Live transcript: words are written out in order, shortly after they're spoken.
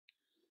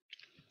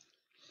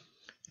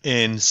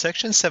In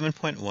section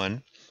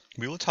 7.1,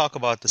 we will talk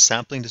about the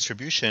sampling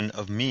distribution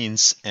of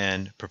means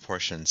and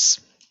proportions.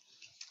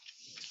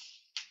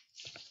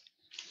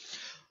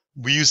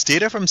 We use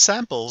data from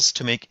samples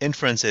to make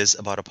inferences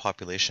about a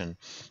population.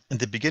 In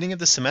the beginning of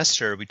the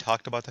semester, we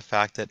talked about the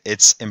fact that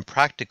it's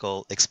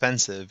impractical,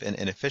 expensive, and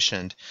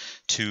inefficient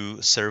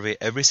to survey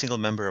every single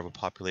member of a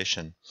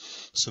population.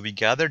 So we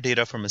gather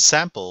data from a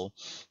sample,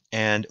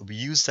 and we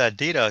use that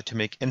data to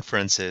make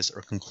inferences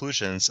or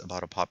conclusions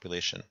about a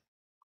population.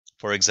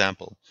 For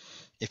example,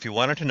 if you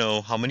wanted to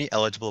know how many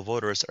eligible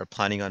voters are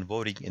planning on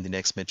voting in the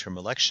next midterm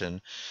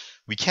election,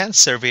 we can't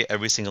survey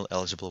every single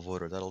eligible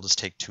voter. That'll just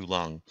take too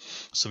long.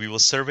 So we will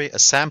survey a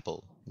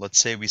sample. Let's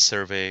say we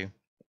survey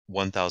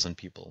 1,000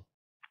 people.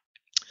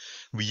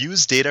 We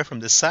use data from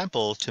this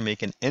sample to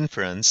make an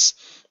inference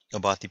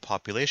about the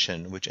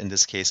population, which in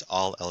this case,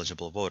 all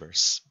eligible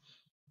voters.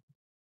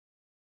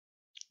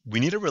 We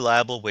need a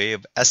reliable way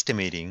of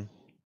estimating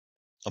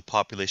a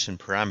population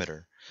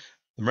parameter.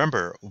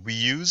 Remember, we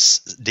use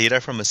data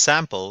from a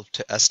sample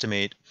to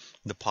estimate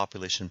the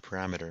population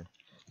parameter.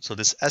 So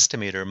this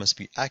estimator must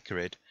be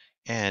accurate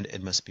and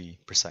it must be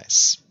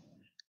precise.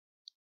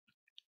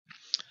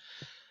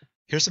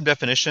 Here's some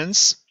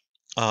definitions.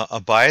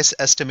 A bias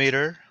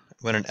estimator,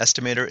 when an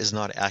estimator is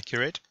not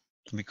accurate,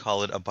 we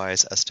call it a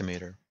bias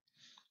estimator.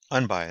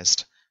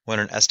 Unbiased, when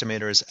an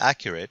estimator is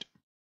accurate,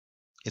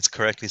 it's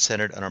correctly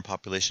centered on our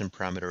population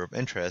parameter of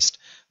interest,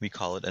 we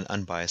call it an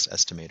unbiased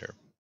estimator.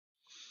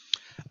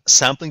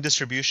 Sampling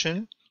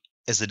distribution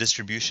is the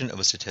distribution of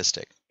a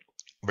statistic.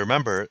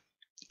 Remember,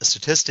 a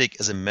statistic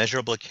is a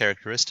measurable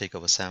characteristic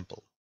of a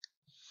sample.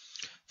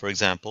 For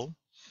example,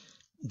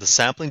 the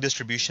sampling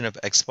distribution of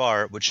x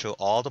bar would show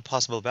all the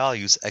possible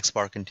values x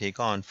bar can take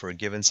on for a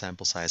given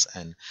sample size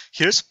n.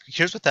 Here's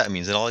what that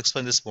means, and I'll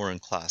explain this more in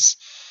class.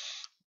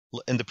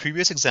 In the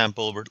previous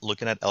example, we're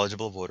looking at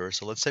eligible voters,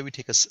 so let's say we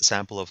take a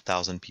sample of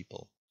 1,000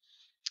 people.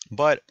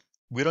 But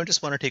we don't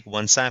just want to take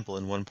one sample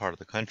in one part of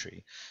the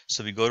country.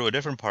 So we go to a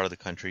different part of the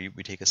country,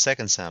 we take a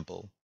second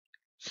sample.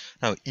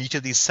 Now, each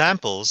of these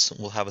samples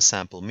will have a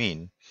sample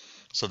mean.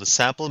 So the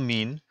sample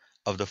mean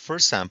of the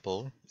first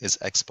sample is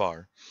x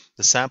bar.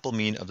 The sample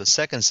mean of the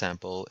second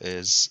sample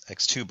is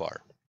x2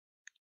 bar.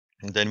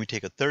 And then we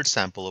take a third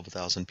sample of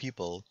 1,000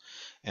 people,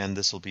 and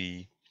this will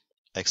be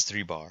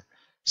x3 bar.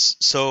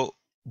 So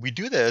we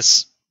do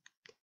this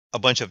a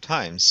bunch of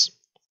times.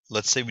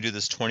 Let's say we do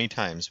this 20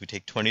 times. We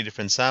take 20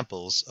 different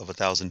samples of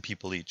 1,000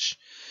 people each.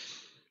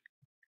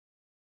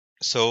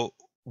 So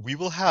we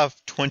will have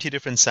 20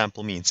 different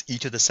sample means.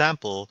 Each of the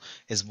sample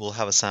will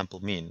have a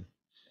sample mean.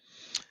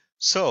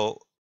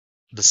 So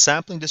the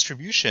sampling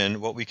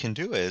distribution, what we can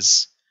do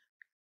is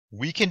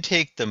we can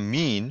take the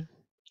mean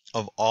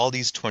of all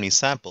these 20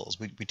 samples.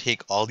 We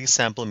take all these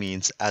sample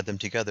means, add them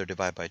together,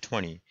 divide by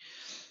 20.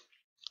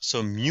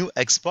 So mu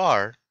x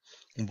bar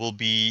will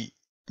be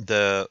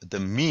the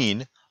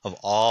mean of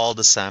all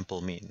the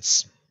sample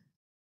means.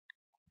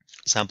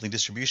 Sampling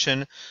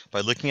distribution,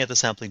 by looking at the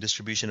sampling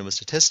distribution of a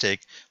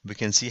statistic, we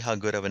can see how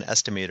good of an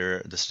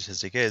estimator the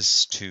statistic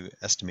is to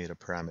estimate a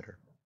parameter.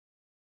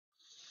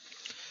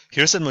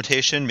 Here's some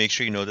notation. Make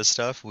sure you know this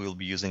stuff. We will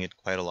be using it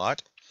quite a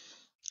lot.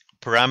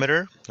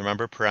 Parameter,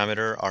 remember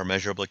parameter are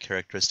measurable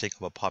characteristic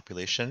of a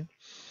population.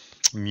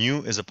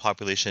 Mu is a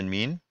population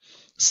mean.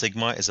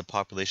 Sigma is a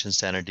population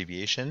standard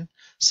deviation.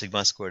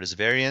 Sigma squared is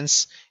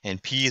variance.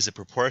 And P is a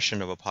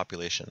proportion of a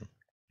population.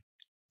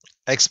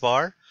 X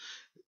bar.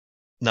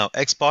 Now,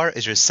 x bar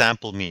is your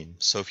sample mean.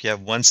 So if you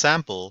have one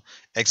sample,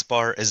 x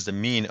bar is the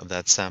mean of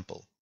that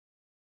sample.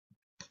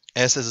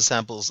 S is a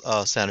sample's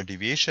standard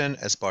deviation.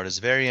 S bar is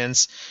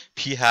variance.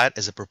 P hat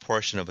is a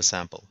proportion of a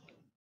sample.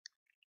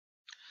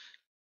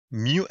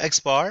 Mu x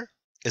bar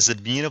is the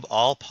mean of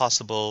all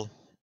possible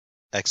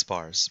x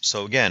bars.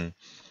 So again,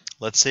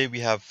 let's say we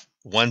have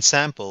one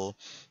sample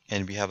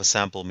and we have a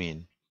sample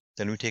mean.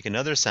 Then we take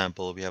another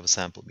sample, we have a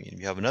sample mean.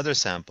 We have another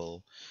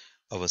sample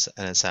and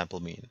a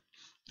sample mean.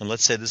 And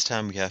let's say this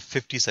time we have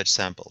 50 such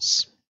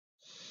samples.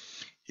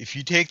 If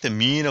you take the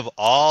mean of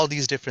all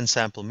these different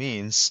sample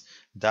means,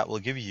 that will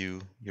give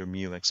you your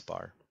mu x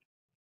bar.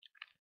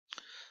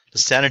 The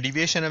standard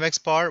deviation of x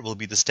bar will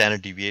be the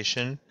standard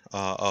deviation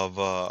of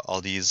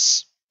all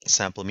these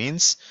sample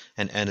means,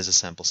 and n is a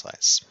sample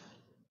size.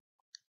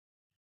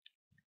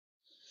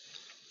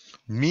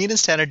 Mean and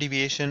standard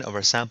deviation of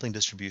our sampling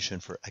distribution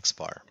for x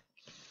bar.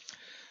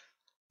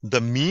 The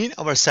mean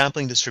of our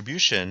sampling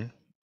distribution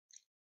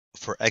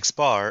for x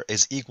bar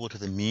is equal to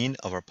the mean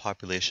of our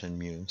population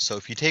mu. So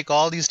if you take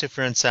all these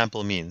different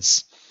sample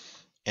means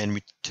and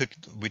we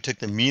took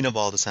the mean of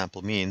all the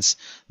sample means,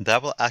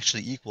 that will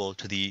actually equal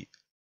to the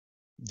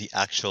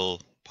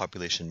actual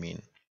population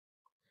mean.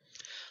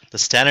 The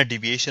standard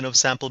deviation of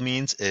sample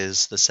means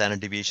is the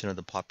standard deviation of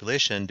the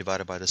population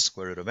divided by the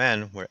square root of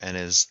n, where n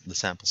is the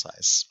sample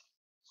size.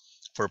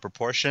 For a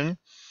proportion,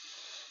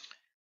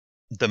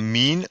 the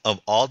mean of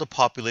all the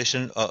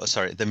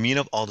the mean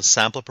of all the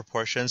sample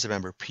proportions,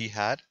 remember p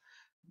hat,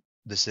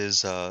 this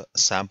is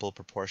sample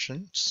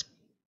proportions.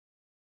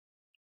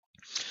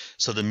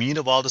 So the mean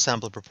of all the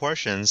sample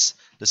proportions,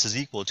 this is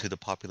equal to the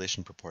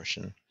population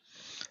proportion.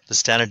 The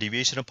standard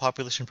deviation of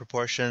population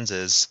proportions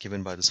is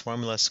given by this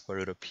formula, square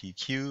root of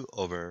PQ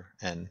over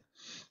N.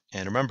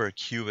 And remember,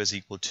 Q is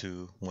equal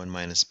to 1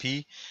 minus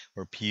P,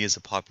 where P is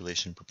a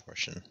population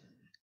proportion.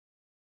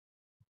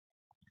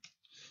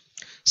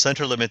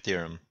 Center limit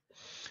theorem.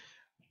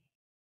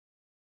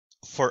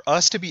 For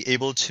us to be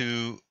able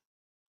to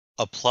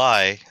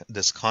apply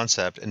this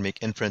concept and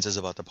make inferences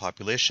about the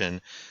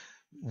population,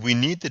 we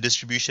need the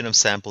distribution of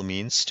sample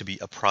means to be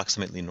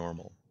approximately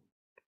normal.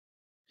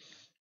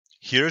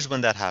 Here's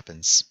when that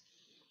happens.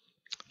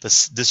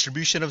 The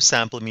distribution of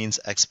sample means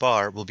x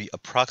bar will be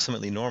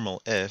approximately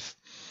normal if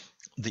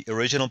the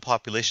original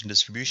population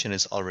distribution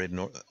is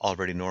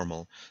already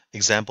normal.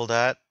 Example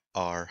that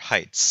are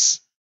heights.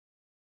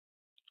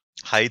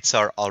 Heights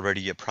are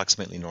already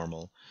approximately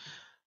normal.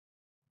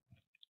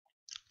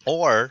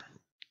 Or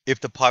if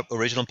the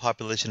original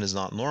population is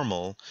not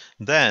normal,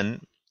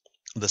 then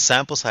the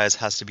sample size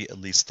has to be at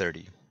least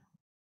 30.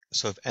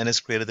 So if n is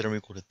greater than or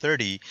equal to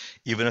 30,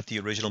 even if the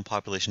original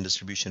population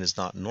distribution is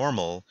not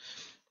normal,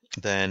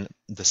 then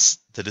the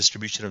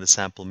distribution of the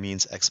sample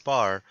means x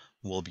bar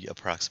will be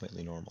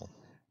approximately normal.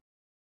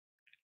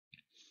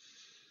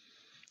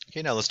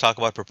 Okay, now let's talk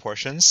about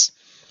proportions.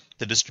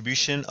 The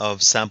distribution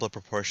of sample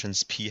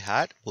proportions p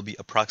hat will be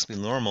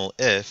approximately normal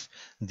if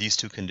these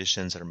two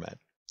conditions are met.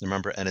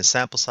 Remember, n is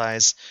sample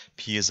size,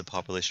 p is the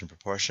population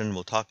proportion.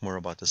 We'll talk more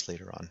about this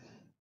later on.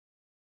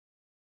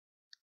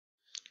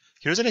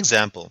 Here's an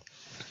example.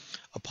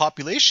 A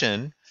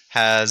population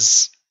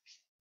has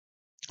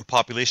a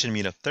population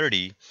mean of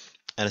 30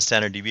 and a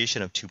standard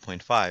deviation of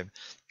 2.5,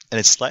 and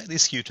it's slightly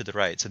skewed to the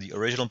right, so the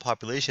original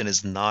population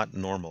is not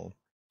normal.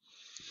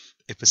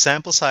 If the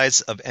sample size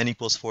of n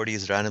equals 40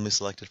 is randomly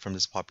selected from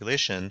this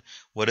population,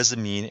 what is the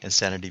mean and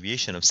standard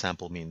deviation of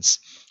sample means?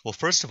 Well,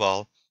 first of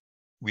all,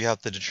 we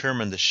have to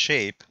determine the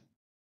shape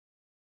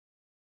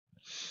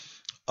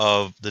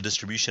of the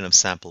distribution of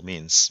sample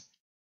means.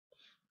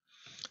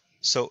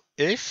 So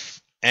if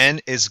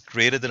n is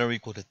greater than or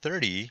equal to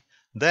 30,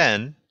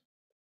 then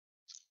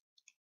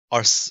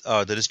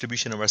the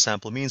distribution of our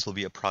sample means will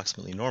be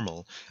approximately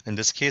normal. In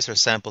this case, our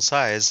sample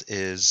size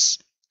is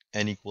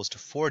n equals to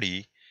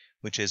 40,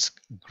 which is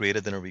greater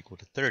than or equal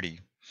to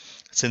 30.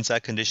 Since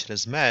that condition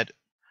is met,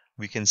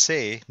 we can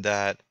say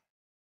that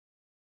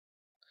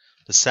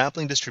the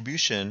sampling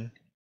distribution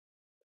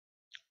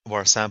of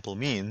our sample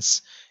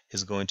means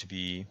is going to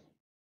be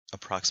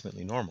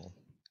approximately normal.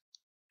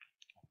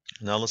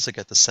 Now let's look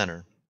at the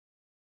center,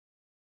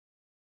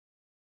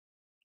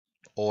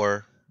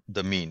 or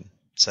the mean.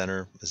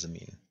 Center is the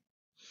mean.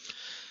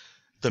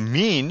 The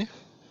mean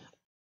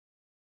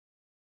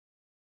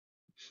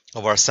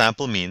of our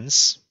sample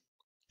means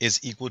is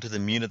equal to the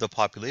mean of the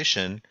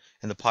population,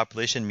 and the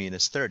population mean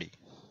is 30.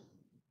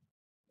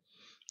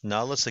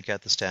 Now let's look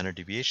at the standard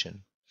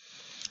deviation.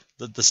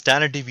 The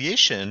standard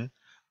deviation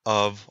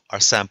of our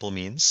sample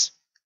means,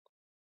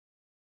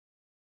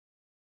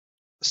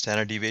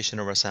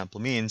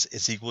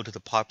 is equal to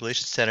the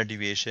population standard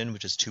deviation,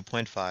 which is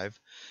 2.5,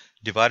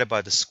 divided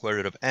by the square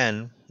root of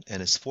n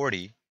is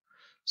 40.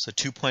 So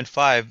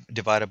 2.5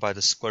 divided by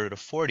the square root of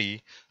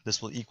 40,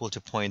 this will equal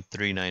to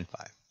 0.395.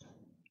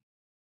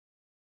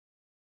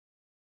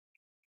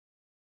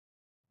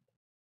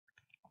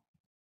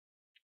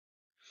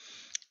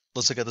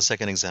 Let's look at the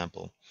second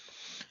example.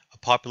 A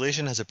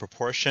population has a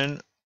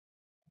population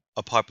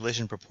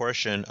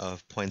proportion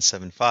of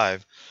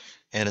 0.75,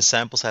 and a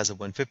sample size of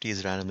 150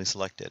 is randomly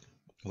selected.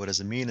 What is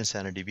the mean and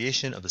standard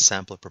deviation of the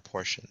sample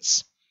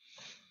proportions?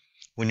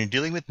 When you're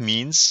dealing with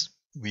means,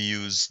 we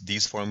use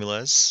these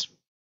formulas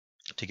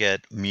to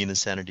get mean and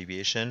standard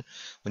deviation.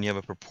 When you have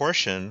a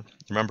proportion,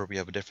 remember we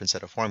have a different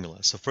set of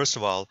formulas. So first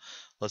of all,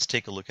 let's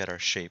take a look at our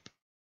shape.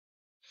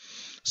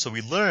 So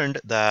we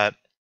learned that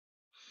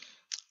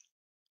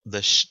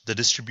the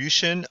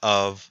distribution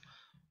of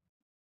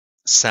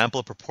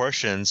sample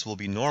proportions will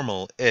be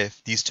normal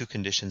if these two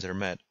conditions are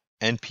met.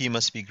 NP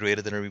must be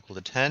greater than or equal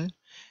to 10,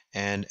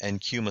 and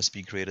NQ must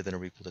be greater than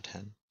or equal to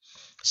 10.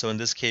 So in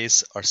this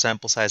case, our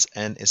sample size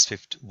N is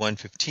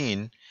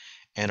 115,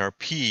 and our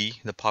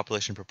P, the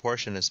population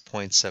proportion, is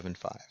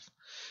 0.75.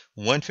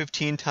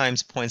 115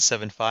 times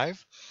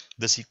 0.75,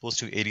 this equals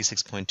to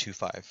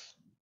 86.25.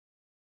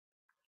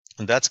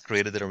 And that's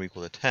greater than or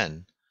equal to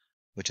 10,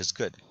 which is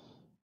good.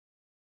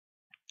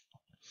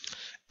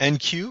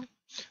 NQ,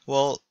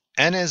 well,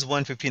 N is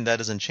 115, that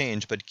doesn't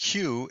change, but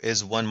Q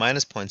is 1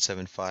 minus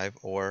 0.75,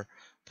 or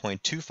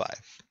 0.25.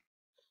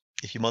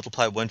 If you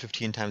multiply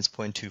 115 times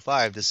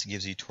 0.25, this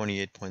gives you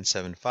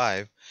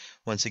 28.75.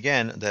 Once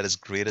again, that is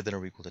greater than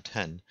or equal to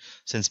 10.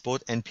 Since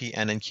both NP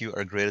and NQ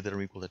are greater than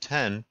or equal to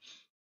 10,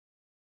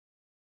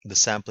 the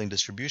sampling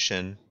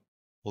distribution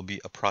will be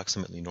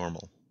approximately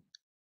normal.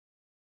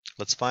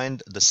 Let's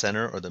find the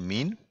center, or the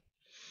mean.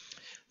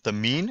 The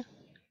mean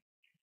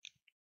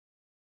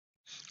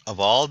of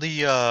all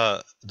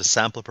the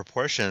sample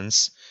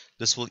proportions,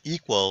 this will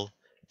equal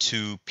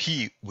to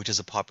P, which is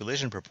a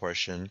population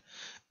proportion,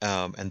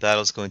 and that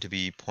is going to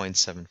be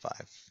 0.75.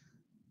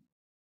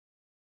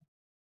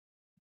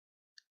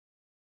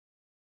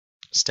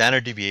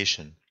 Standard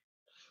deviation.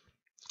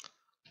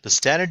 The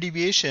standard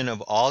deviation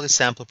of all the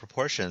sample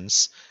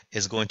proportions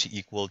is going to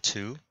equal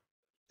to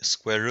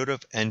square root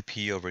of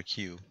NP over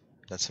Q.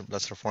 That's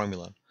our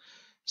formula.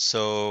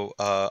 So,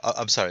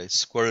 I'm sorry,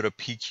 square root of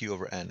PQ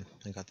over N.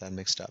 I got that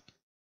mixed up.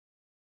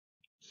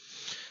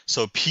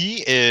 So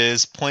P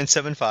is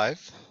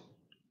 0.75.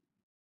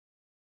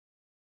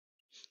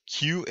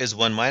 Q is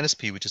 1 minus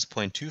P, which is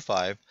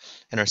 0.25.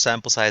 And our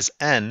sample size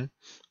N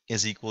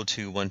is equal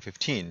to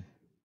 115.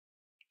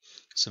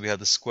 So we have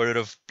the square root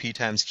of P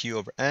times Q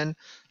over N.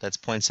 That's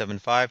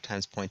 0.75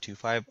 times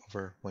 0.25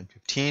 over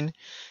 115.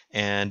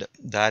 And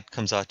that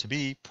comes out to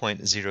be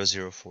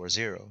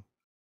 0.0040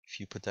 if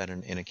you put that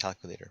in a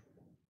calculator.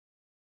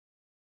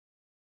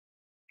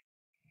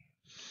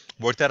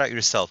 Work that out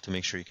yourself to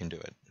make sure you can do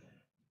it.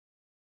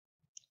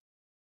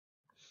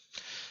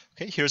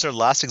 Okay, here's our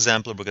last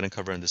example we're going to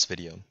cover in this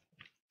video.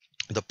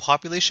 The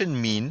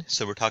population mean,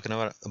 so we're talking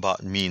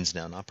about means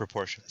now, not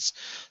proportions.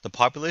 The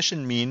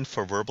population mean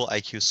for verbal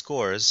IQ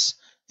scores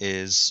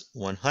is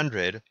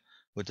 100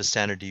 with the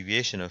standard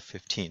deviation of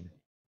 15.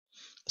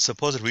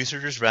 Suppose that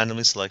researchers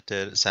randomly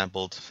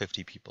sampled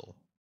 50 people.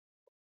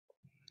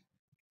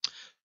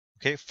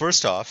 Okay,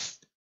 first off,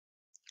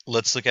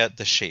 let's look at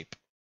the shape.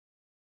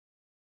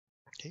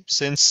 Okay,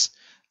 since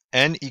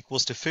n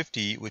equals to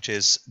 50, which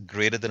is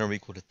greater than or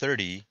equal to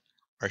 30,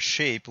 our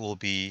shape will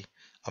be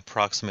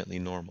approximately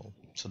normal.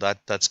 So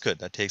that's good.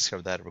 That takes care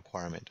of that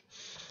requirement.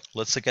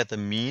 Let's look at the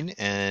mean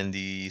and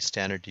the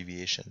standard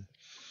deviation.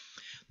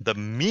 The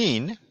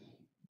mean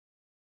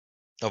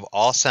of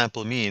all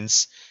sample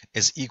means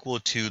is equal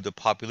to the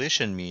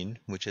population mean,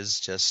 which is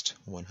just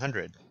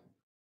 100.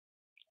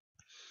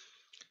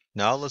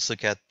 Now let's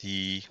look at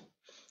the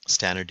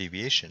standard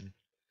deviation.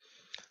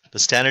 The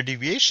standard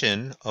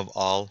deviation of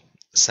all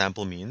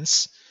sample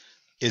means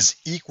is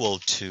equal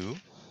to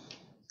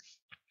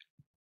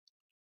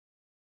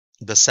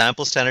the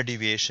sample standard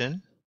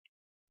deviation,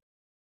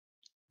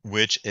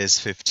 which is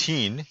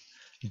 15,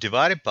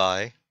 divided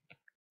by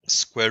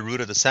square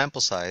root of the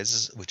sample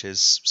size, which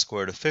is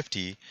square root of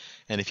 50.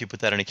 And if you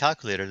put that in a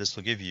calculator, this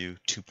will give you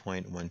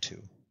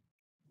 2.12.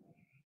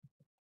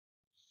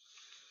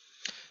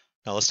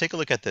 Now let's take a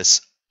look at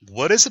this.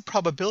 What is the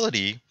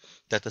probability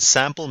that the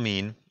sample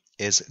mean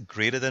is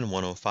greater than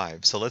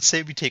 105? So let's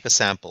say we take a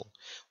sample.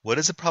 What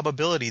is the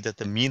probability that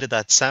the mean of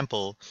that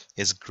sample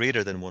is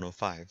greater than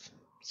 105?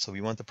 So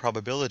we want the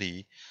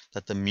probability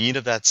that the mean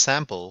of that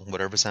sample,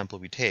 whatever sample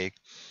we take,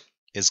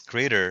 is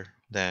greater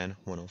than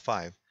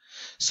 105.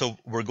 So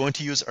we're going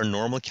to use our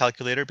normal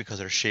calculator because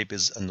our shape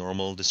is a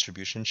normal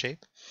distribution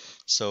shape.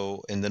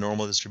 So in the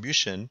normal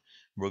distribution,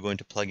 we're going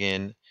to plug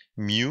in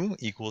mu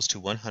equals to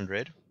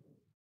 100.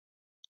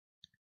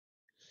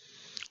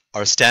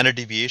 Our standard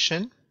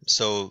deviation,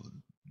 so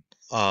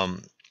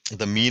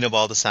the mean of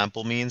all the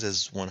sample means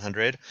is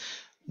 100.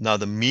 Now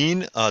the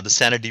mean, the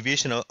standard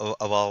deviation of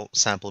all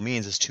sample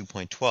means is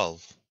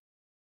 2.12.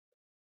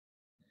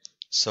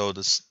 So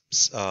the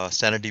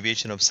standard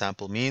deviation of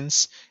sample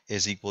means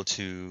is equal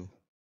to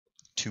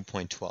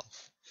 2.12.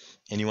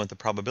 And you want the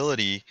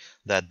probability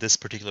that this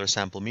particular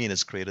sample mean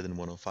is greater than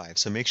 105.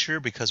 So make sure,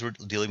 because we're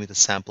dealing with a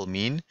sample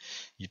mean,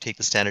 you take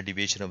the standard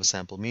deviation of a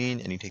sample mean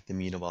and you take the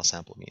mean of all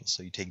sample means.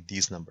 So you take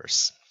these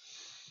numbers.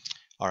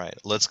 All right,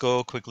 let's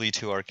go quickly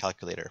to our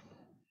calculator.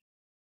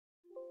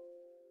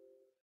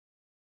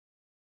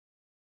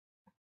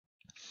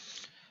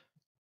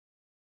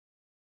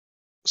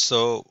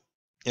 So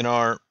in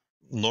our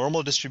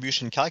normal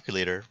distribution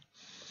calculator,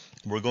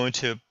 we're going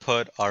to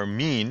put our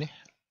mean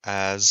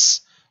as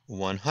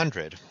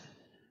 100.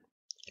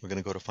 We're going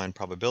to go to find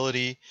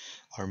probability.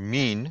 Our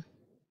mean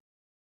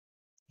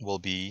will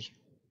be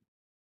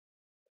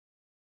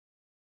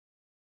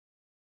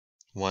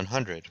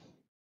 100.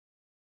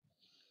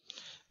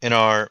 And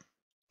our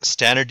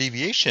standard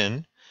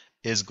deviation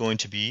is going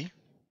to be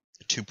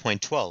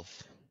 2.12.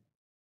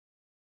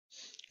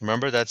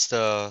 Remember, that's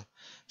the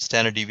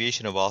standard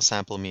deviation of all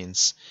sample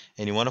means.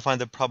 And you want to find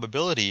the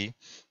probability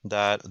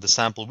that the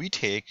sample we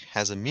take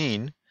has a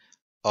mean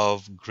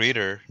of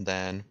greater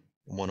than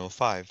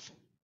 105.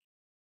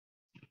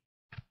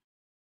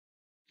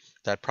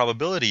 That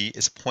probability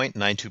is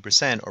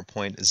 0.92% or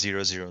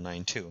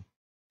 0.0092.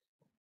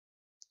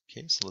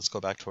 Okay, so let's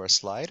go back to our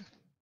slide.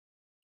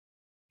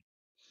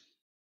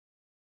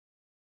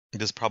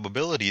 This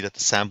probability that the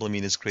sample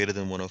mean is greater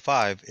than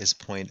 105 is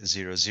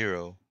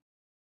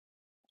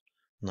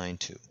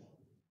 0.0092.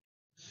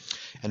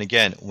 And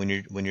again, when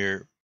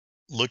you're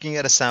looking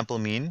at a sample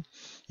mean,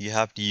 you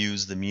have to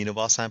use the mean of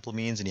all sample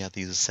means, and you have to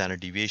use the standard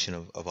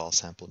deviation of all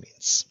sample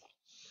means.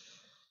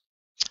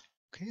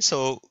 Okay,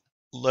 so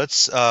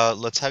let's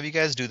have you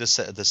guys do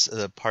this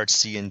part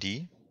C and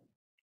D.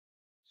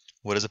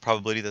 What is the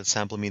probability that the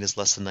sample mean is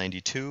less than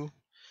 92?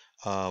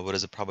 What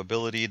is the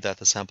probability that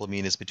the sample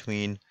mean is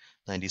between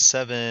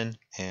 97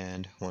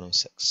 and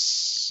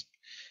 106?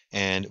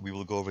 And we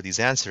will go over these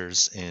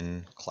answers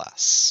in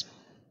class.